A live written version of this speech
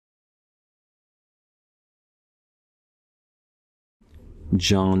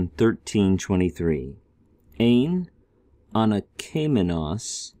John 13:23. Ein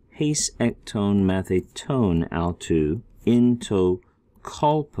anakamenos heis ekton matheton autou into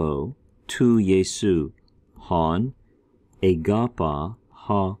kolpo tu Jesu hon agapa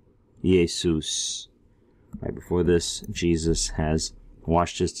ha Jesus. Right before this, Jesus has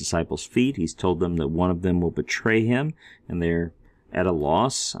washed his disciples' feet. He's told them that one of them will betray him, and they're at a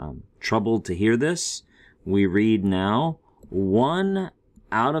loss, troubled to hear this. We read now, one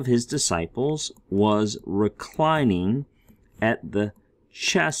out of his disciples was reclining at the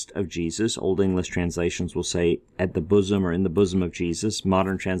chest of Jesus. Old English translations will say at the bosom or in the bosom of Jesus.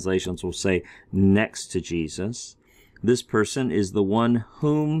 Modern translations will say next to Jesus. This person is the one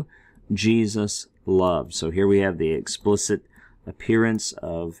whom Jesus loved. So here we have the explicit appearance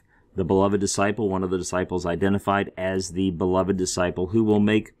of the beloved disciple, one of the disciples identified as the beloved disciple, who will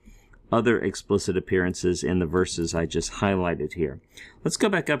make other explicit appearances in the verses I just highlighted here. Let's go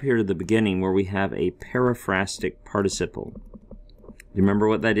back up here to the beginning where we have a periphrastic participle. Do you remember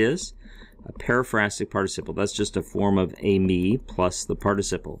what that is? A periphrastic participle. That's just a form of ami plus the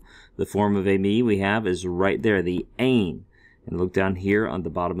participle. The form of ami we have is right there, the ein. And look down here on the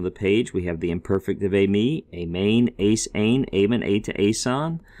bottom of the page. We have the imperfect of ami, amain, ace, ain, amen, a to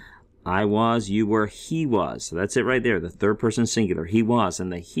ason. I was, you were, he was. So that's it right there, the third person singular. He was,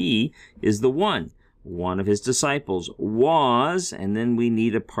 and the he is the one. One of his disciples was, and then we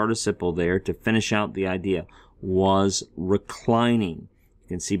need a participle there to finish out the idea, was reclining. You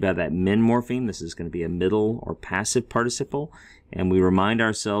can see by that min morpheme, this is going to be a middle or passive participle, and we remind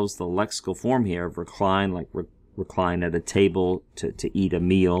ourselves the lexical form here of recline, like recline at a table to eat a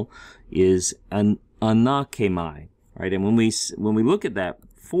meal, is an anakemai, right? And when we look at that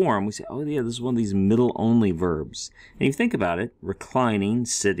form, we say, oh yeah, this is one of these middle-only verbs. And if you think about it, reclining,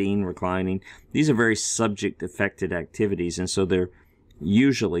 sitting, reclining, these are very subject-affected activities, and so they're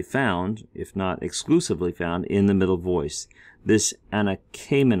usually found, if not exclusively found, in the middle voice. This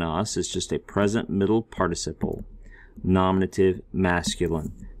anakamenos is just a present middle participle, nominative,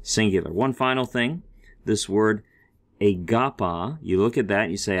 masculine, singular. One final thing, this word agapa, you look at that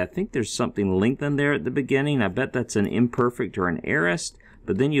and you say, I think there's something lengthened there at the beginning. I bet that's an imperfect or an aorist.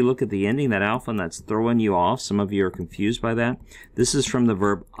 But then you look at the ending, that alpha, and that's throwing you off. Some of you are confused by that. This is from the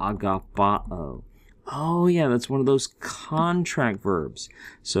verb agapao. Oh, yeah, that's one of those contract verbs.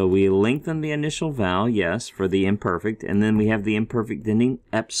 So we lengthen the initial vowel, yes, for the imperfect, and then we have the imperfect ending,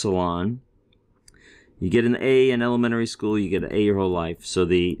 epsilon. You get an A in elementary school, you get an A your whole life. So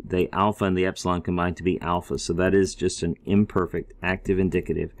the alpha and the epsilon combine to be alpha. So that is just an imperfect, active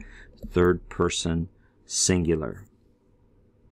indicative, third person singular.